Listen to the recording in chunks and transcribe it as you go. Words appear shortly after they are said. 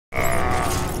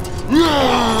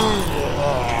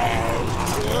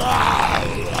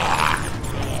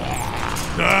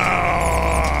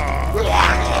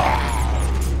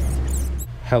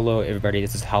Hello everybody,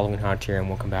 this is Halloween Hunter and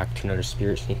welcome back to another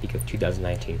Spirit Sneak Peek of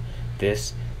 2019.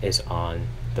 This is on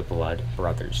the Blood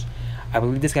Brothers. I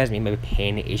believe this guy's made by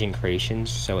Pain Agent Creations,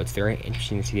 so it's very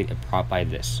interesting to see a prop by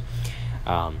this.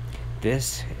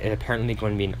 This is apparently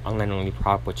going to be an online only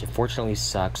prop, which unfortunately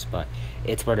sucks, but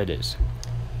it's what it is.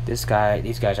 These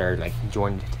guys are like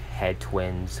joined head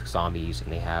twins, zombies,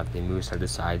 and they move side to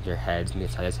side, their heads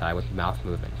move side to side with mouth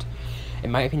movement.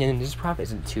 In my opinion, this prop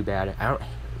isn't too bad. I don't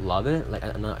love it, like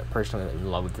I'm not personally in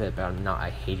love with it, but I'm not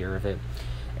a hater of it.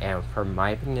 And for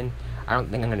my opinion, I don't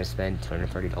think I'm gonna spend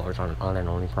 $230 on an online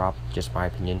only prop, just my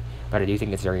opinion, but I do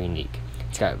think it's very unique.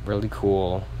 It's got really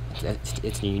cool,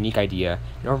 it's a unique idea,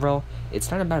 and overall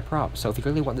it's not a bad prop. So if you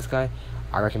really want this guy,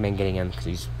 I recommend getting him because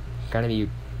he's gonna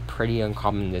be pretty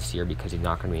uncommon this year because he's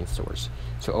not gonna be in stores.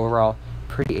 So overall,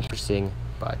 pretty interesting,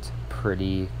 but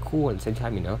pretty cool at the same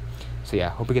time, you know. So yeah,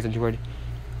 hope you guys enjoyed.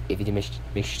 If you did, make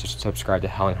sure to subscribe to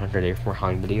Halloween Hunter Day for more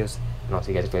Halloween videos, and I'll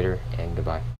see you guys later, and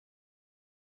goodbye.